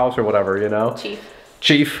 Paw's house or whatever, you know?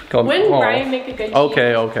 Chief. Wouldn't Brian make a good chief?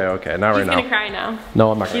 Okay. Not right now. He's gonna cry now.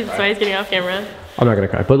 No, I'm not gonna cry. That's why he's getting off camera. I'm not gonna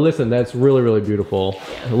cry. But listen, that's really, really beautiful.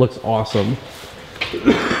 It looks awesome.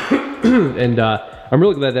 And I'm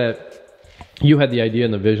really glad that you had the idea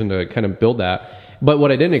and the vision to kind of build that. But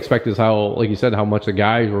what I didn't expect is how, like you said, how much the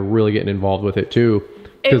guys were really getting involved with it too.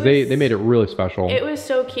 Because they made it really special. It was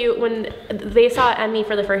so cute when they saw Emmy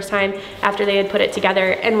for the first time after they had put it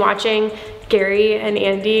together, and watching Gary and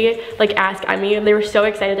Andy like ask Emmy, and they were so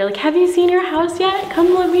excited. They're like, have you seen your house yet?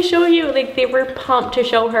 Come let me show you. Like they were pumped to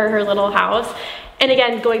show her little house. And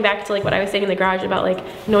again, going back to like what I was saying in the garage about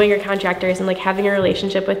like knowing your contractors and like having a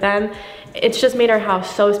relationship with them, it's just made our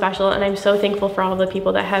house so special. And I'm so thankful for all the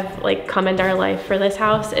people that have like come into our life for this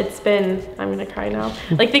house. It's been, I'm gonna cry now.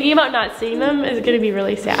 Like thinking about not seeing them is gonna be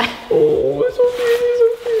really sad. Oh, it's so pretty,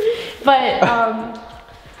 so pretty. But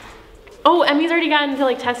oh, Emmy's already gotten to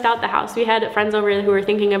like test out the house. We had friends over who were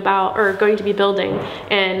thinking about or going to be building,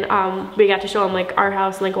 and we got to show them like our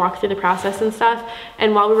house and like walk through the process and stuff.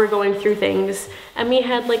 And while we were going through things, Emmy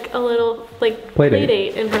had like a little like play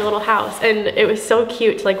date in her little house, and it was so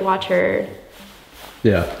cute to like watch her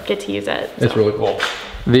get to use it. So. It's really cool.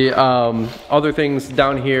 The other things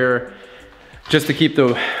down here, just to keep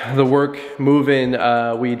the work moving,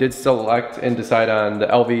 we did select and decide on the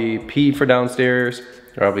LVP for downstairs,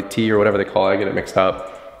 or LVT or whatever they call it. I get it mixed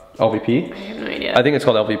up. LVP? I have no idea. I think it's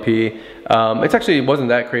called LVP. It's actually, it wasn't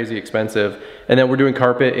that crazy expensive. And then we're doing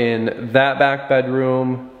carpet in that back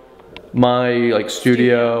bedroom, my like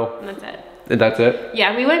studio. And that's it. And that's it?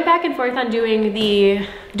 Yeah, we went back and forth on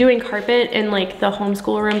doing carpet in like the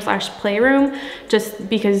homeschool room / playroom, just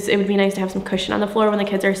because it would be nice to have some cushion on the floor when the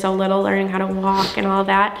kids are so little, learning how to walk and all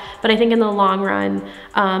that. But I think in the long run,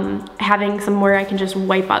 having somewhere I can just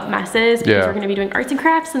wipe up messes, because we're gonna be doing arts and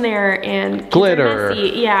crafts in there and glitter.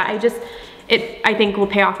 Yeah, I think will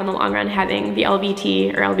pay off in the long run, having the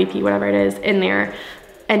LVT or LVP, whatever it is, in there.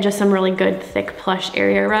 And just some really good thick plush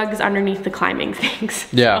area rugs underneath the climbing things.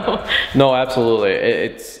 Yeah, so. No, absolutely.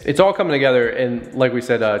 It's all coming together, and like we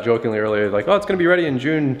said jokingly earlier, like, oh, it's gonna be ready in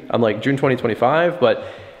June. I'm like, June 2025, but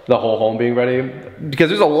the whole home being ready, because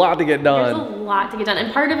there's a lot to get done. There's a lot to get done,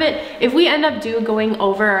 and part of it, if we end up going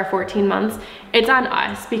over our 14 months, it's on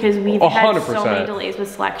us, because we've 100%. Had so many delays with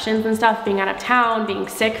selections and stuff, being out of town, being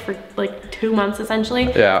sick for like 2 months essentially.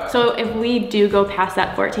 Yeah. So if we do go past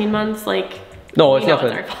that 14 months, like, no, it's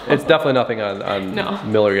nothing. It's definitely nothing on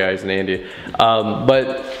Miller guys and Andy.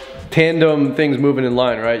 But tandem things moving in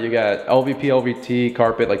line, right? You got LVP, LVT,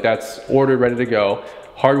 carpet, like that's ordered, ready to go.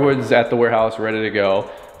 Hardwood's at the warehouse, ready to go.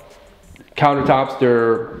 Countertops,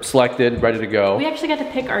 they're selected, ready to go. We actually got to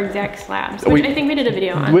pick our exact slabs, which I think we did a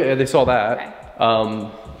video on. They saw that.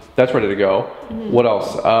 Okay. That's ready to go. What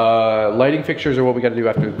else? Lighting fixtures are what we got to do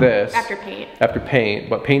after this. After paint. After paint,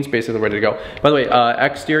 but paint's basically ready to go. By the way,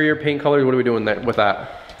 exterior paint colors, what are we doing with that?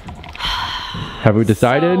 Have we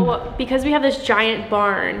decided? So, because we have this giant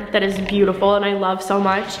barn that is beautiful and I love so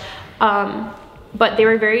much, but they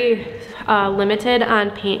were very limited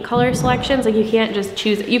on paint color selections. Like you can't just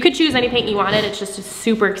choose, you could choose any paint you wanted, it's just a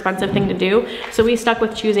super expensive thing to do. So we stuck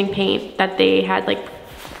with choosing paint that they had like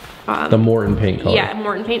the Morton paint color. Yeah,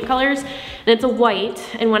 Morton paint colors. And it's a white,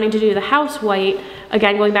 and wanting to do the house white,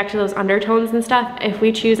 again, going back to those undertones and stuff, if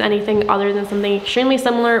we choose anything other than something extremely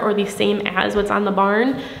similar or the same as what's on the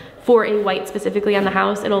barn, for a white specifically on the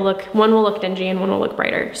house, it'll look, one will look dingy and one will look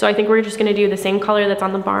brighter. So I think we're just gonna do the same color that's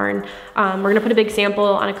on the barn. We're gonna put a big sample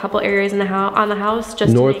on a couple areas in the on the house,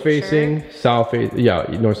 just north facing, sure. South facing, yeah,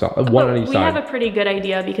 north south, one on each side. We have a pretty good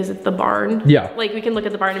idea because it's the barn. Yeah. Like we can look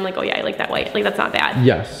at the barn and like, oh yeah, I like that white. Like that's not bad.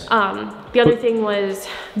 Yes. The other thing was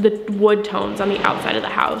the wood tones on the outside of the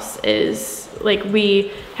house is like,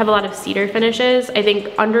 we have a lot of cedar finishes. I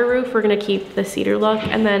think under roof, we're gonna keep the cedar look,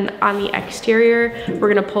 and then on the exterior, we're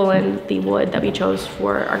gonna pull in the wood that we chose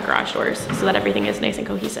for our garage doors so that everything is nice and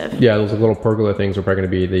cohesive. Yeah, those little pergola things are probably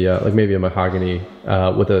gonna be the, like maybe a mahogany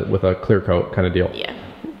with a clear coat kind of deal. Yeah,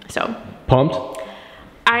 so. Pumped?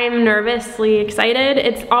 I'm nervously excited.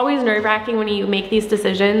 It's always nerve-wracking when you make these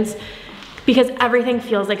decisions, because everything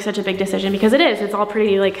feels like such a big decision, because it is. It's all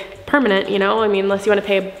pretty like permanent, you know? I mean, unless you want to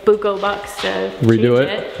pay a buco bucks to redo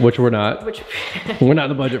it, which we're not. We're not in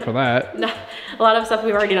the budget for that. No, a lot of stuff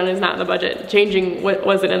we've already done is not in the budget. Changing what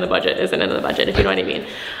wasn't in the budget isn't in the budget, if you know what I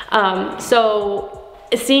mean. So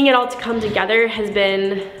seeing it all to come together has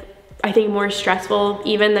been, I think, more stressful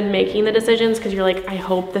even than making the decisions, because you're like, I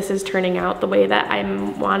hope this is turning out the way that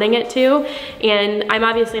I'm wanting it to. And I'm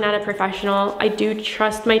obviously not a professional. I do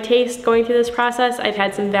trust my taste going through this process. I've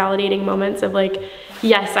had some validating moments of like,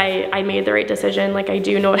 yes, I made the right decision. Like I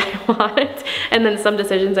do know what I want. And then some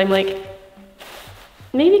decisions I'm like,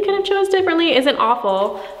 maybe could have chose differently. Isn't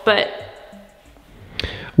awful, but.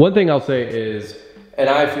 One thing I'll say is, and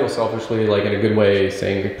I feel selfishly, like in a good way,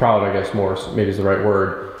 saying proud, I guess more maybe is the right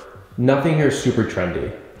word. Nothing here is super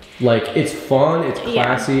trendy. Like it's fun, it's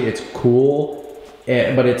classy, it's cool,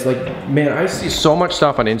 but it's like, man, I see so much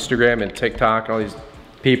stuff on Instagram and TikTok and all these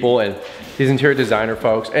people and these interior designer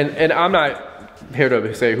folks, and I'm not here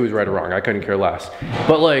to say who's right or wrong. I couldn't care less.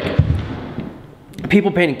 But like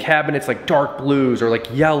people painting cabinets like dark blues or like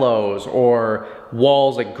yellows, or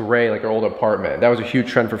walls like gray, like our old apartment. That was a huge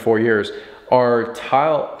trend for 4 years. Our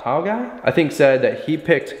tile guy, I think, said that he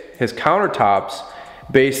picked his countertops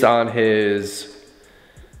based on his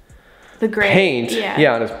the gray paint,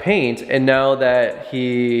 on his paint, and now that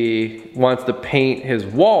he wants to paint his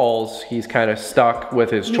walls, he's kind of stuck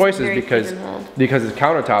with his choices because his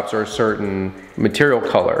countertops are a certain material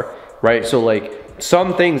color, right? So like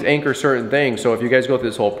some things anchor certain things. So if you guys go through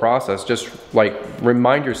this whole process, just like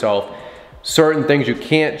remind yourself certain things you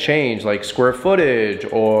can't change, like square footage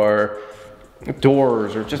or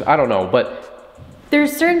doors or just, I don't know, but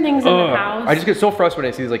there's certain things in the house. I just get so frustrated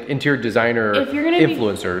when I see these like interior designer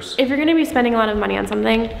influencers. If you're gonna be spending a lot of money on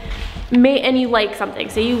something, and you like something,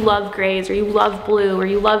 say you love grays or you love blue or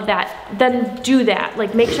you love that, then do that.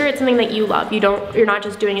 Like make sure it's something that you love. You're not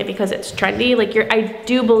just doing it because it's trendy. Like I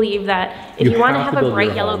do believe that if you want to have a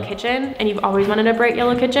bright yellow kitchen and you've always wanted a bright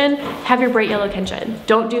yellow kitchen, have your bright yellow kitchen.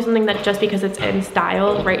 Don't do something that just because it's in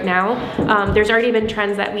style right now. There's already been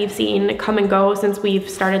trends that we've seen come and go since we've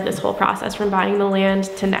started this whole process from buying the land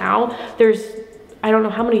to now. There's, I don't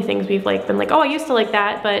know how many things we've like been like, oh, I used to like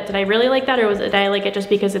that, but did I really like that, or did I like it just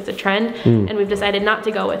because it's a trend? And we've decided not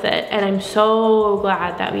to go with it, and I'm so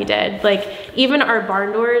glad that we did. Like even our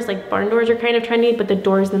barn doors, like barn doors are kind of trendy, but the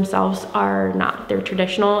doors themselves are not. They're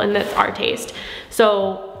traditional, and that's our taste.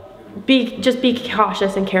 So just be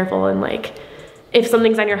cautious and careful, and like if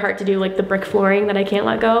something's on your heart to do, like the brick flooring that I can't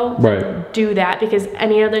let go, right, do that, because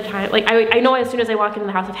any other time, like I know as soon as I walk into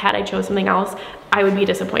the house, if I chose something else, I would be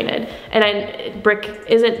disappointed. And brick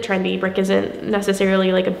isn't trendy. Brick isn't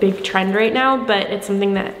necessarily like a big trend right now, but it's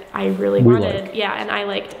something that I really wanted. Like. Yeah, and I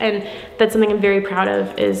liked. And that's something I'm very proud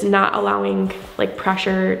of, is not allowing like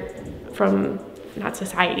pressure from, not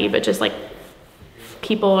society, but just like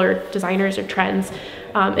people or designers or trends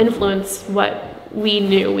influence what we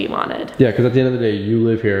knew we wanted. Yeah, because at the end of the day, you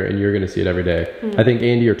live here and you're gonna see it every day. I think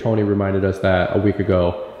Andy or Tony reminded us that a week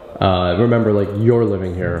ago. Remember, like, you're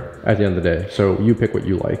living here at the end of the day, so you pick what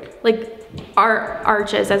you like. Like our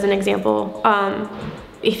arches, as an example, I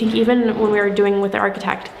think even when we were doing with the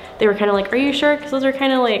architect, they were kind of like, are you sure? Because those are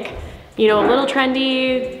kind of like, you know, a little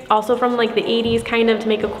trendy, also from like the 80s, kind of, to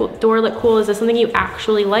make a cool door look cool. Is this something you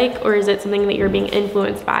actually like, or is it something that you're being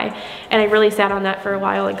influenced by? And I really sat on that for a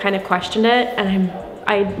while and kind of questioned it, and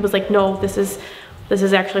I was like, no, this is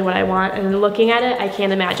actually what I want. And looking at it, I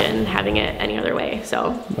can't imagine having it any other way.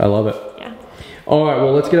 So I love it. Yeah. All right,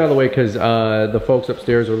 well, let's get out of the way, because the folks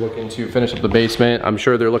upstairs are looking to finish up the basement. I'm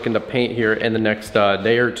sure they're looking to paint here in the next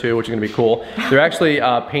day or two, which is gonna be cool. They're actually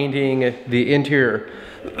painting the interior.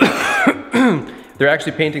 They're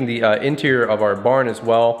actually painting the interior of our barn as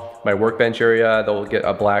well. My workbench area, they'll get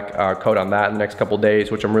a black coat on that in the next couple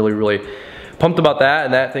days, which I'm really, really pumped about that.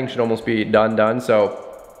 And that thing should almost be done. So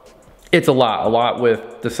it's a lot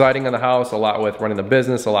with deciding on the house, a lot with running the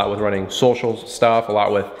business, a lot with running social stuff, a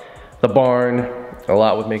lot with the barn, a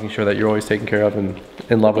lot with making sure that you're always taken care of and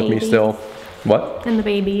in love with me still. What? And the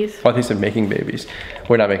babies. Oh, they said making babies.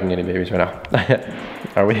 We're not making any babies right now.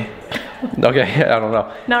 Are we? Okay, I don't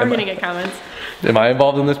know. Now we're gonna get comments. Am I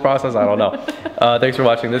involved in this process? I don't know. Thanks for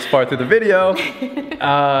watching this far through the video. If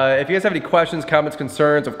you guys have any questions, comments,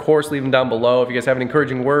 concerns, of course, leave them down below. If you guys have an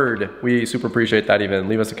encouraging word, we super appreciate that even.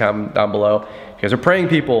 Leave us a comment down below. If you guys are praying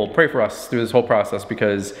people, pray for us through this whole process,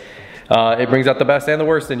 because it brings out the best and the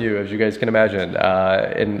worst in you, as you guys can imagine,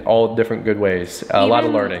 in all different good ways. A lot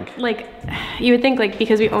of learning. Like, you would think, like,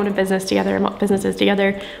 because we own a business together, businesses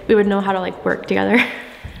together, we would know how to like work together.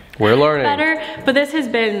 We're learning better, but this has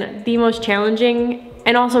been the most challenging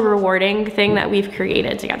and also rewarding thing that we've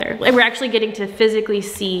created together. Like, we're actually getting to physically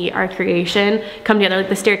see our creation come together. Like,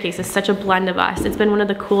 the staircase is such a blend of us. It's been one of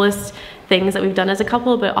the coolest things that we've done as a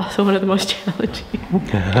couple, but also one of the most challenging.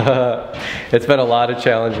 It's been a lot of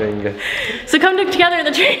challenging. So come together in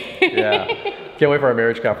the tree. Yeah. Can't wait for our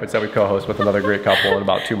marriage conference that we co-host with another great couple in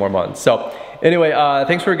about 2 more months. So anyway,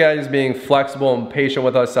 thanks for guys being flexible and patient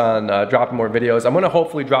with us on dropping more videos. I'm gonna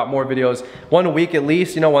hopefully drop more videos, 1 a week at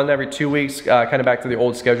least, you know, 1 every 2 weeks, kind of back to the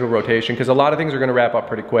old schedule rotation, because a lot of things are gonna wrap up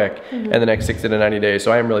pretty quick in the next 60 to 90 days,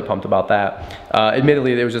 so I am really pumped about that.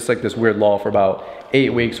 Admittedly, there was just like this weird lull for about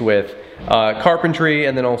 8 weeks with carpentry,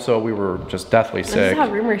 and then also we were just deathly sick. This is how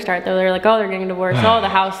rumors start though. They're like, oh, they're getting divorced. Oh, the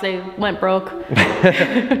house, they went broke.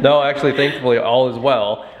 No, actually, thankfully, all is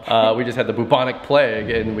well. We just had the bubonic plague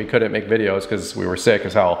and we couldn't make videos because we were sick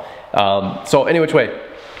as hell. So any which way,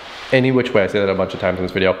 I say that a bunch of times in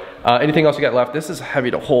this video. Anything else you got left? This is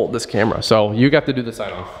heavy to hold, this camera, so you got to do the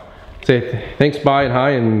sign off. Say thanks, bye, and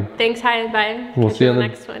hi, and thanks, hi, and bye. We'll see you on the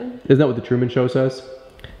next one. Isn't that what the Truman Show says?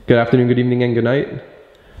 Good afternoon, good evening, and good night.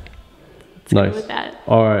 Let's go with that.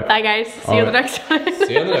 All right. Bye, guys. See you on the next one.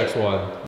 See you on the next one.